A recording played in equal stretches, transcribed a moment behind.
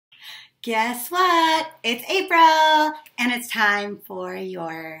Guess what? It's April, and it's time for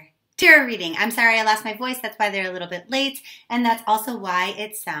your tarot reading. I'm sorry I lost my voice. That's why they're a little bit late, and that's also why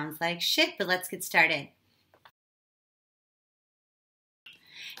it sounds like shit, but let's get started.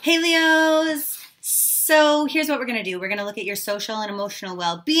 Hey, Leos! So here's what we're going to do. We're going to look at your social and emotional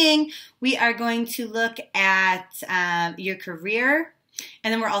well-being. We are going to look at your career.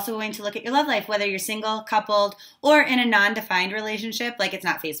 And then we're also going to look at your love life, whether you're single, coupled, or in a non-defined relationship, like it's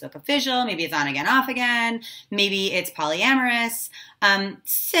not Facebook official, maybe it's on again, off again, maybe it's polyamorous.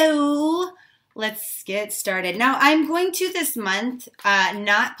 So let's get started. Now, I'm going to this month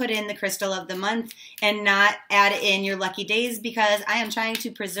not put in the crystal of the month and not add in your lucky days because I am trying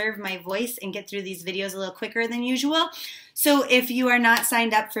to preserve my voice and get through these videos a little quicker than usual. So if you are not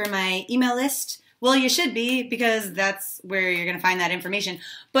signed up for my email list, well, you should be, because that's where you're going to find that information.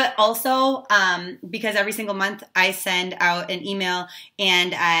 But also, because every single month I send out an email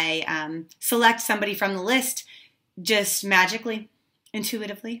and I select somebody from the list just magically,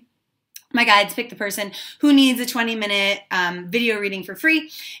 intuitively. My guides pick the person who needs a 20-minute video reading for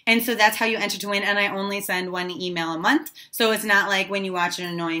free. And so that's how you enter to win. And I only send one email a month. So it's not like when you watch an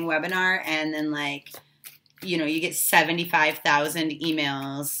annoying webinar and then you get 75,000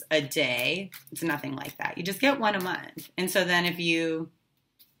 emails a day. It's nothing like that. You just get one a month. And so then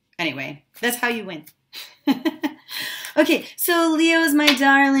anyway, that's how you win. Okay, so Leos, my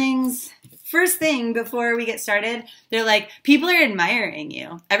darlings, first thing before we get started, they're like, people are admiring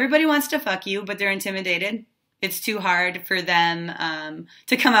you. Everybody wants to fuck you, but they're intimidated. It's too hard for them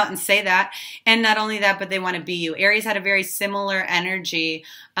to come out and say that. And not only that, but they want to be you. Aries had a very similar energy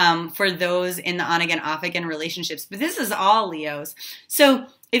for those in the on-again, off-again relationships. But this is all Leos. So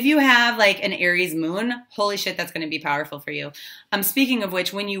if you have like an Aries moon, holy shit, that's going to be powerful for you. Speaking of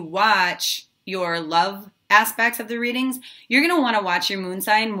which, when you watch your love aspects of the readings, you're going to want to watch your moon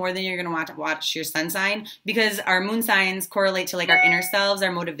sign more than you're going to want to watch your sun sign, because our moon signs correlate to like our inner selves,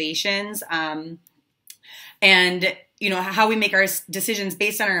 our motivations, and, how we make our decisions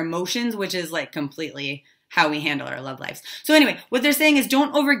based on our emotions, which is like completely how we handle our love lives. So anyway, what they're saying is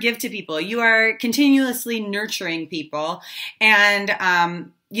don't overgive to people. You are continuously nurturing people.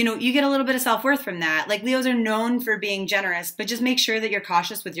 And, you get a little bit of self-worth from that. Like Leos are known for being generous, but just make sure that you're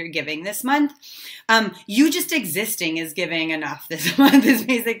cautious with your giving this month. You just existing is giving enough this month is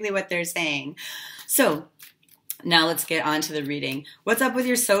basically what they're saying. So now let's get on to the reading. What's up with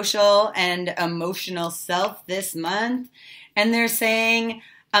your social and emotional self this month? And they're saying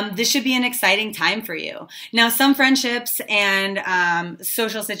this should be an exciting time for you. Now, some friendships and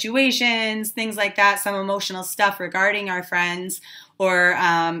social situations, things like that, some emotional stuff regarding our friends or,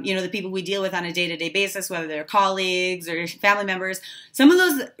 the people we deal with on a day-to-day basis, whether they're colleagues or family members, some of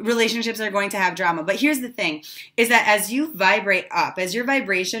those relationships are going to have drama. But here's the thing, is that as you vibrate up, as your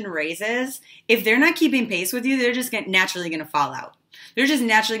vibration raises, if they're not keeping pace with you, they're just naturally going to fall out. They're just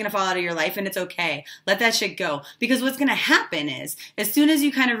naturally going to fall out of your life, and it's okay. Let that shit go. Because what's going to happen is, as soon as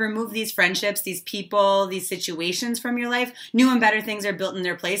you kind of remove these friendships, these people, these situations from your life, new and better things are built in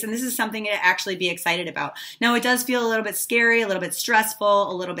their place, and this is something to actually be excited about. Now, it does feel a little bit scary, a little bit stressful,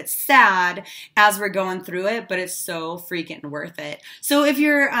 a little bit sad as we're going through it, but it's so freaking worth it. So if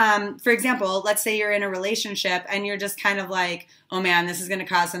you're, for example, let's say you're in a relationship and you're just kind of like, oh man, this is going to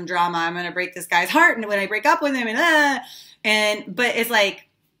cause some drama. I'm going to break this guy's heart, and when I break up with him, but it's like,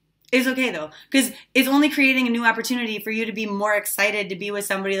 it's okay though, because it's only creating a new opportunity for you to be more excited to be with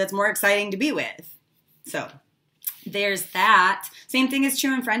somebody that's more exciting to be with. So there's that. Same thing is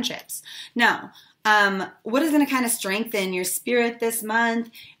true in friendships. Now, what is going to kind of strengthen your spirit this month?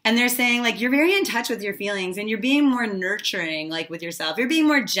 And they're saying like, you're very in touch with your feelings and you're being more nurturing, like with yourself. You're being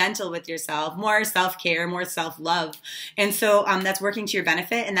more gentle with yourself, more self-care, more self-love. And so, that's working to your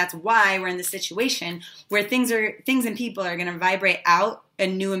benefit. And that's why we're in this situation where things and people are going to vibrate out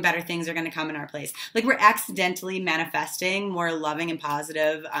and new and better things are going to come in our place. Like we're accidentally manifesting more loving and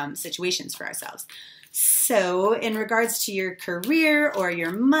positive, situations for ourselves. So in regards to your career or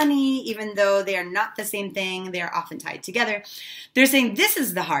your money, even though they are not the same thing, they are often tied together, they're saying this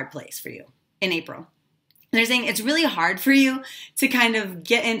is the hard place for you in April. They're saying it's really hard for you to kind of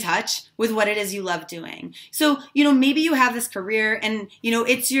get in touch with what it is you love doing. So, maybe you have this career and,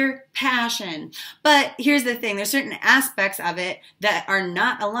 it's your passion. But here's the thing. There's certain aspects of it that are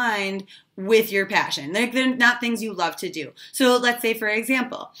not aligned with your passion. They're not things you love to do. So let's say, for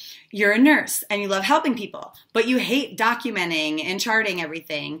example, you're a nurse and you love helping people, but you hate documenting and charting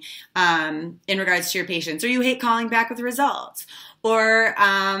everything in regards to your patients, or you hate calling back with results, or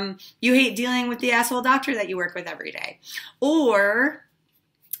you hate dealing with the asshole doctor that you work with every day, or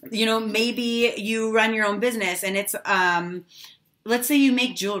maybe you run your own business and it's let's say you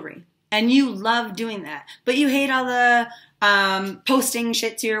make jewelry. and you love doing that, but you hate all the posting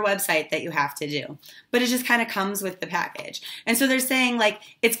shit to your website that you have to do. But it just kind of comes with the package. And so they're saying, like,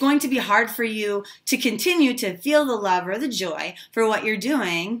 it's going to be hard for you to continue to feel the love or the joy for what you're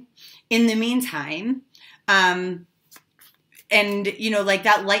doing in the meantime. And, you know, like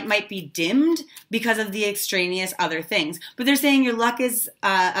that light might be dimmed because of the extraneous other things. But they're saying your luck is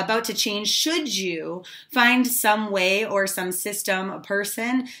about to change should you find some way or some system, a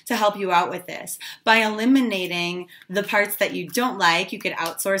person to help you out with this. By eliminating the parts that you don't like, you could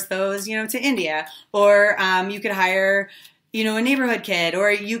outsource those, you know, to India. Or you could hire, you know, a neighborhood kid. Or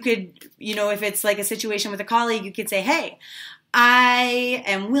you could, you know, if it's like a situation with a colleague, you could say, hey, I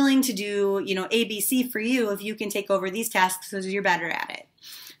am willing to do, you know, ABC for you if you can take over these tasks because you're better at it.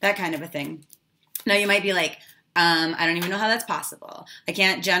 That kind of a thing. Now you might be like, I don't even know how that's possible. I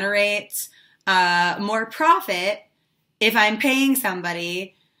can't generate more profit if I'm paying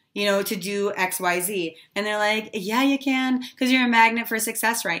somebody, you know, to do X, Y, Z. And they're like, yeah, you can, because you're a magnet for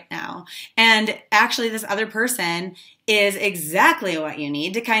success right now. And actually this other person is exactly what you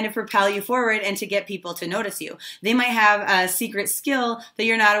need to kind of propel you forward and to get people to notice you. They might have a secret skill that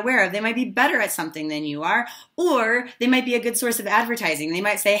you're not aware of. They might be better at something than you are, or they might be a good source of advertising. They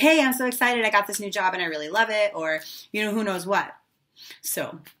might say, hey, I'm so excited. I got this new job and I really love it. Or, you know, who knows what.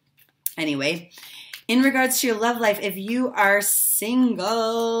 So anyway, in regards to your love life, if you are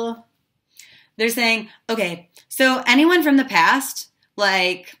single, they're saying, okay, so anyone from the past,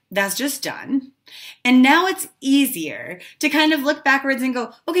 like, that's just done. And now it's easier to kind of look backwards and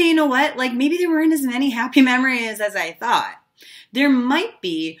go, okay, you know what? Like, maybe there weren't as many happy memories as I thought. There might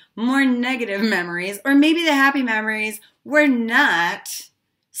be more negative memories, or maybe the happy memories were not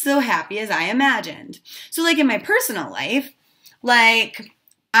so happy as I imagined. So like in my personal life, like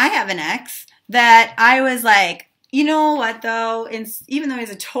I have an ex that I was like, you know what though, even though he's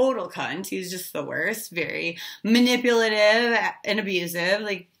a total cunt, he's just the worst, very manipulative and abusive,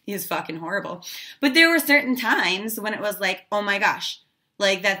 like he's fucking horrible. But there were certain times when it was like, oh my gosh,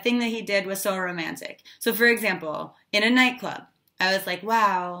 like that thing that he did was so romantic. So for example, in a nightclub, I was like,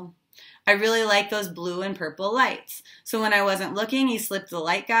 wow, I really like those blue and purple lights. So when I wasn't looking, he slipped the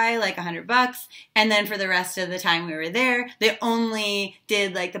light guy like $100. And then for the rest of the time we were there, they only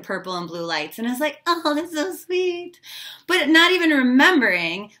did like the purple and blue lights. And I was like, oh, that's so sweet. But not even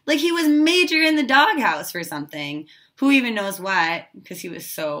remembering, like he was major in the doghouse for something. Who even knows what, because he was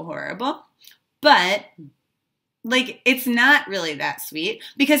so horrible. But like, it's not really that sweet,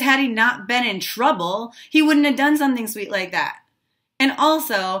 because had he not been in trouble, he wouldn't have done something sweet like that. And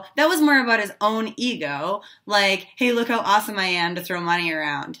also, that was more about his own ego, like, hey, look how awesome I am to throw money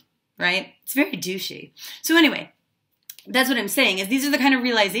around, right? It's very douchey. So anyway, that's what I'm saying, is these are the kind of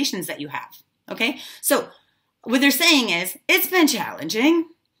realizations that you have, okay? So what they're saying is, it's been challenging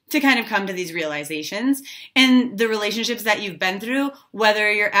to kind of come to these realizations, and the relationships that you've been through,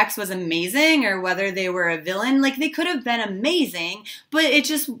 whether your ex was amazing or whether they were a villain, like they could have been amazing, but it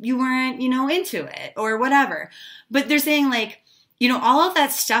just, you weren't, you know, into it or whatever. But they're saying like, you know, all of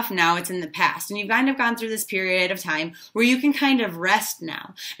that stuff now, it's in the past. And you've kind of gone through this period of time where you can kind of rest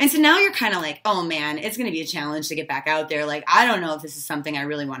now. And so now you're kind of like, oh man, it's going to be a challenge to get back out there. Like, I don't know if this is something I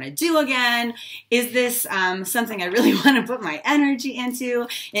really want to do again. Is this something I really want to put my energy into?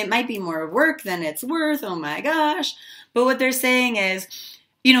 It might be more work than it's worth. Oh my gosh. But what they're saying is,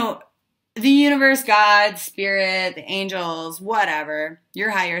 you know, the universe, God, spirit, the angels, whatever, your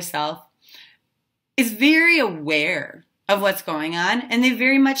higher self is very aware of what's going on, and they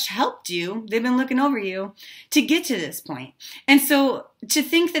very much helped you. They've been looking over you to get to this point. And so to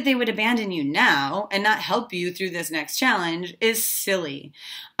think that they would abandon you now and not help you through this next challenge is silly.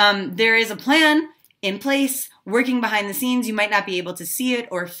 There is a plan in place, working behind the scenes. You might not be able to see it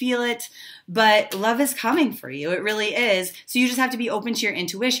or feel it, but love is coming for you. It really is. So you just have to be open to your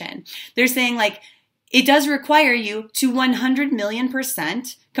intuition. They're saying like, it does require you to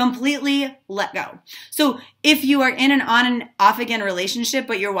 100,000,000% completely let go. So if you are in an on and off again relationship,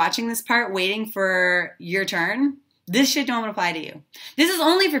 but you're watching this part waiting for your turn, this shit don't apply to you. This is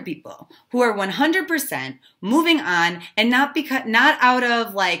only for people who are 100% moving on, and not out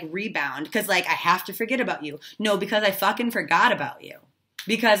of like rebound, because like I have to forget about you. No, because I fucking forgot about you.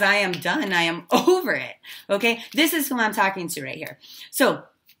 Because I am done. I am over it. Okay? This is who I'm talking to right here. So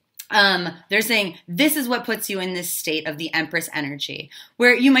They're saying this is what puts you in this state of the Empress energy,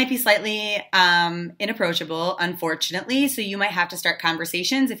 where you might be slightly inapproachable, unfortunately, so you might have to start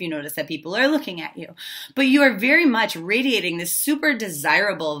conversations if you notice that people are looking at you. But you are very much radiating this super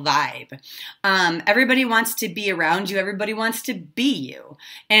desirable vibe. Everybody wants to be around you. Everybody wants to be you.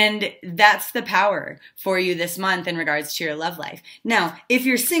 And that's the power for you this month in regards to your love life. Now, if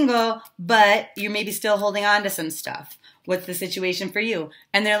you're single, but you're maybe still holding on to some stuff, what's the situation for you?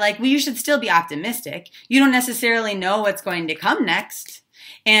 And they're like, well, you should still be optimistic. You don't necessarily know what's going to come next.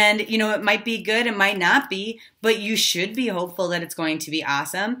 And, you know, it might be good, it might not be, but you should be hopeful that it's going to be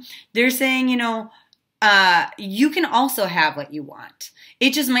awesome. They're saying, you know, you can also have what you want.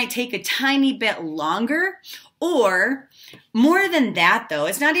 It just might take a tiny bit longer, or more than that, though.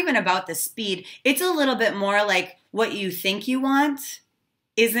 It's not even about the speed. It's a little bit more like what you think you want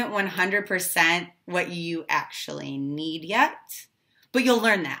isn't 100% what you actually need yet, but you'll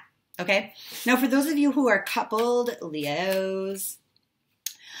learn that, okay? Now, for those of you who are coupled Leos,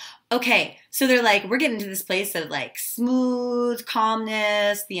 okay, so they're like, we're getting to this place of like smooth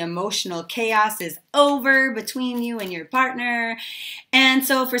calmness, the emotional chaos is over between you and your partner. And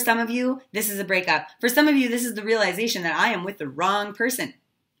so for some of you, this is a breakup. For some of you, this is the realization that I am with the wrong person.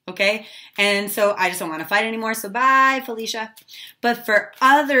 Okay, and so I just don't want to fight anymore, so bye, Felicia. But for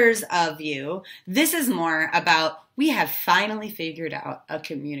others of you, this is more about we have finally figured out a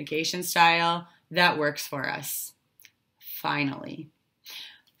communication style that works for us. Finally.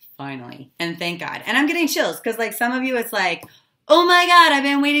 Finally. And thank God. And I'm getting chills because like some of you, it's like, oh my God, I've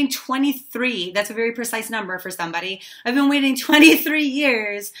been waiting 23. That's a very precise number for somebody. I've been waiting 23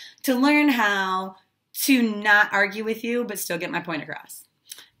 years to learn how to not argue with you, but still get my point across.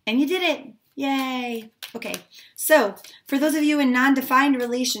 And you did it. Yay. Okay. So for those of you in non-defined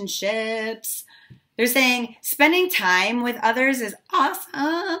relationships, they're saying spending time with others is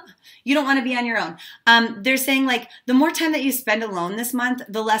awesome. You don't want to be on your own. They're saying like the more time that you spend alone this month,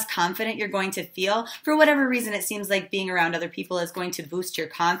 the less confident you're going to feel. For whatever reason, it seems like being around other people is going to boost your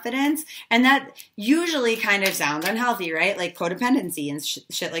confidence. And that usually kind of sounds unhealthy, right? Like codependency and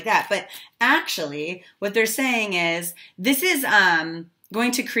shit like that. But actually what they're saying is this is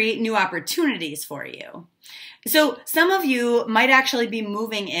going to create new opportunities for you. So some of you might actually be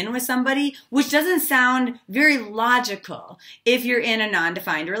moving in with somebody, which doesn't sound very logical if you're in a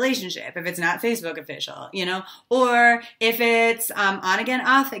non-defined relationship, if it's not Facebook official, you know, or if it's on again,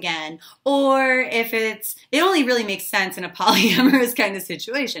 off again, or if it only really makes sense in a polyamorous kind of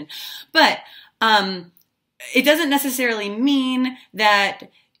situation. But it doesn't necessarily mean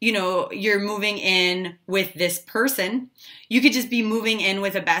that, you know, you're moving in with this person. You could just be moving in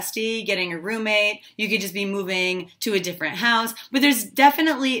with a bestie, getting a roommate. You could just be moving to a different house. But there's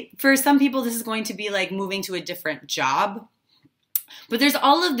definitely, for some people, this is going to be like moving to a different job. But there's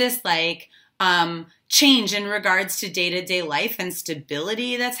all of this like change in regards to day-to-day life and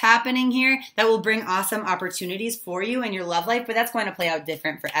stability that's happening here that will bring awesome opportunities for you in your love life, but that's going to play out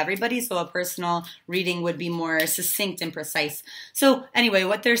different for everybody, so a personal reading would be more succinct and precise. So anyway,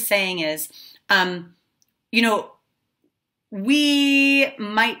 what they're saying is, you know, we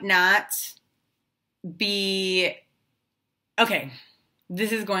might not be, okay,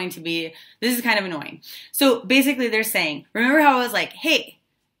 this is kind of annoying. So basically they're saying, remember how I was like, hey,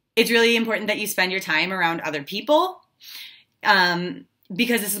 it's really important that you spend your time around other people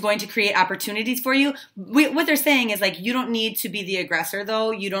because this is going to create opportunities for you. What they're saying is like, you don't need to be the aggressor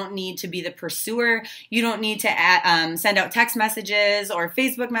though. You don't need to be the pursuer. You don't need to send out text messages or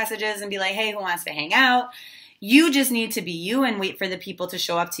Facebook messages and be like, hey, who wants to hang out? You just need to be you and wait for the people to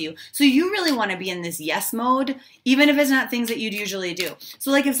show up to you. So you really want to be in this yes mode, even if it's not things that you'd usually do.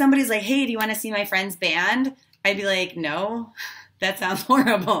 So like if somebody's like, hey, do you want to see my friend's band? I'd be like, no. That sounds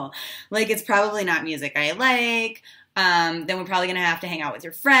horrible. Like, it's probably not music I like. Then we're probably going to have to hang out with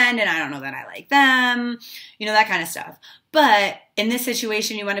your friend, and I don't know that I like them. You know, that kind of stuff. But in this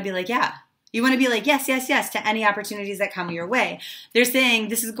situation, you want to be like, yeah. You want to be like, yes, yes, yes, to any opportunities that come your way. They're saying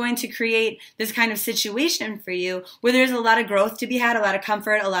this is going to create this kind of situation for you where there's a lot of growth to be had, a lot of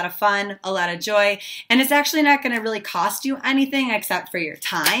comfort, a lot of fun, a lot of joy. And it's actually not going to really cost you anything except for your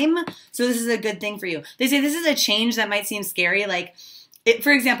time. So this is a good thing for you. They say this is a change that might seem scary. Like,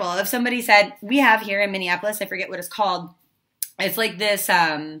 for example, if somebody said, we have here in Minneapolis, I forget what it's called. It's like this,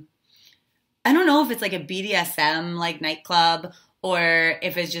 I don't know if it's like a BDSM like nightclub or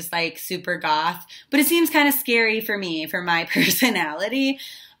if it's just like super goth, but it seems kind of scary for me, for my personality.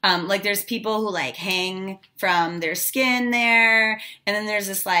 Like there's people who like hang from their skin there. And then there's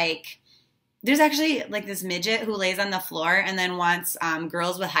this like, there's actually like this midget who lays on the floor and then wants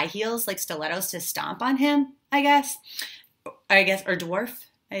girls with high heels, like stilettos, to stomp on him, I guess, or dwarf.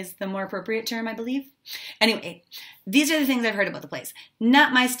 is the more appropriate term, I believe. Anyway, these are the things I've heard about the place.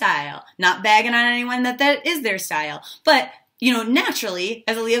 Not my style. Not bagging on anyone that is their style. But, you know, naturally,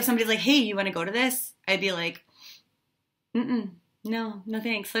 as a Leo, if somebody's like, hey, you want to go to this? I'd be like, no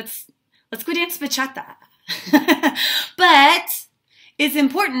thanks. Let's go dance bachata. But it's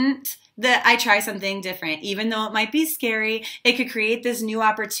important that I try something different. Even though it might be scary, it could create this new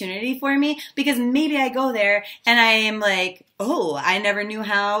opportunity for me, because maybe I go there and I am like, oh, I never knew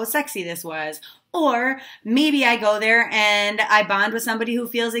how sexy this was. Or maybe I go there and I bond with somebody who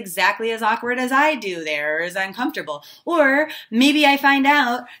feels exactly as awkward as I do there, or is uncomfortable. Or maybe I find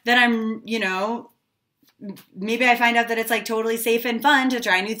out that I'm, you know, maybe I find out that it's like totally safe and fun to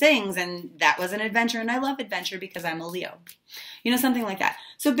try new things, and that was an adventure, and I love adventure because I'm a Leo. You know, something like that.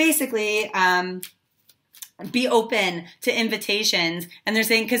 So basically, be open to invitations. And they're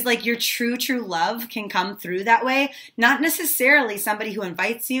saying, because like your true love can come through that way. Not necessarily somebody who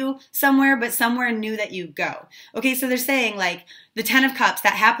invites you somewhere, but somewhere new that you go. Okay, so they're saying like the 10 of Cups,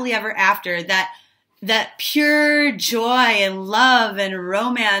 that happily ever after, that pure joy and love and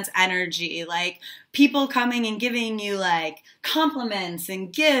romance energy, like people coming and giving you like compliments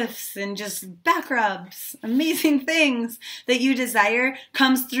and gifts and just back rubs, amazing things that you desire,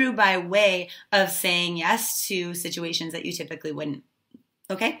 comes through by way of saying yes to situations that you typically wouldn't.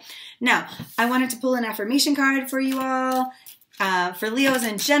 Okay? Now, I wanted to pull an affirmation card for you all, for Leos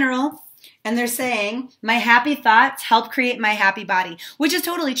in general. And they're saying, my happy thoughts help create my happy body, which is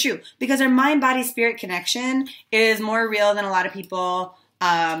totally true, because our mind-body-spirit connection is more real than a lot of people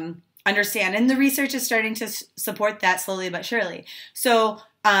understand. And the research is starting to support that slowly but surely. So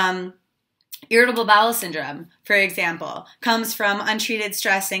irritable bowel syndrome, for example, comes from untreated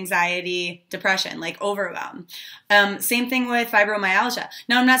stress, anxiety, depression, like overwhelm. Same thing with fibromyalgia.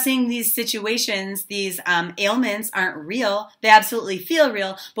 Now, I'm not saying these situations, these ailments aren't real. They absolutely feel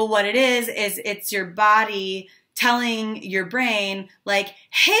real. But what it is it's your body telling your brain, like,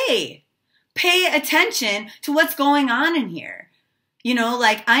 hey, pay attention to what's going on in here. You know,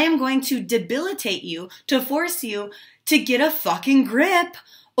 like, I am going to debilitate you to force you to get a fucking grip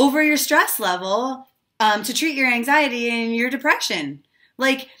over your stress level, to treat your anxiety and your depression.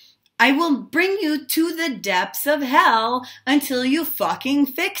 Like, I will bring you to the depths of hell until you fucking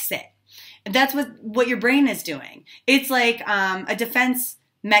fix it. That's what your brain is doing. It's like a defense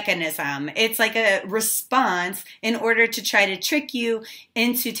mechanism. It's like a response in order to try to trick you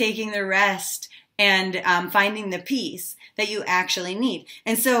into taking the rest and finding the peace that you actually need.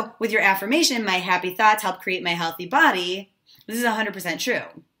 And so with your affirmation, my happy thoughts help create my healthy body, this is 100%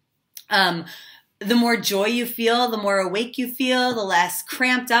 true. The more joy you feel, the more awake you feel, the less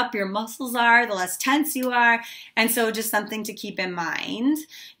cramped up your muscles are, the less tense you are. And so just something to keep in mind,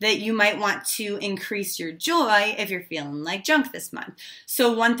 that you might want to increase your joy if you're feeling like junk this month.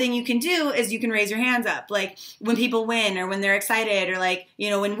 So one thing you can do is you can raise your hands up. Like when people win, or when they're excited, or like,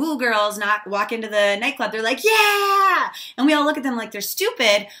 you know, when woo girls walk into the nightclub, they're like, yeah! And we all look at them like they're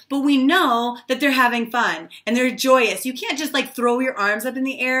stupid, but we know that they're having fun and they're joyous. You can't just like throw your arms up in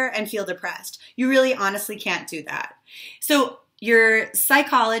the air and feel depressed. You really honestly can't do that. So your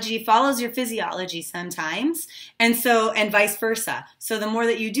psychology follows your physiology sometimes, and vice versa. So the more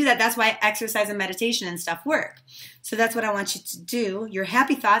that you do that, that's why exercise and meditation and stuff work. So that's what I want you to do. Your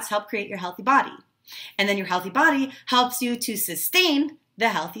happy thoughts help create your healthy body. And then your healthy body helps you to sustain the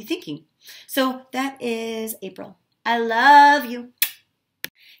healthy thinking. So that is April. I love you.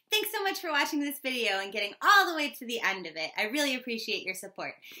 Thanks so much for watching this video and getting all the way to the end of it. I really appreciate your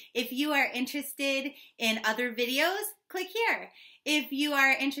support. If you are interested in other videos, click here. If you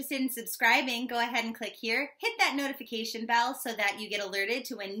are interested in subscribing, go ahead and click here. Hit that notification bell so that you get alerted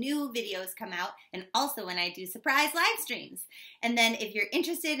to when new videos come out, and also when I do surprise live streams. And then if you're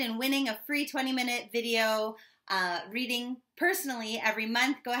interested in winning a free 20-minute video reading personally every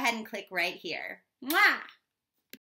month, go ahead and click right here. Mwah!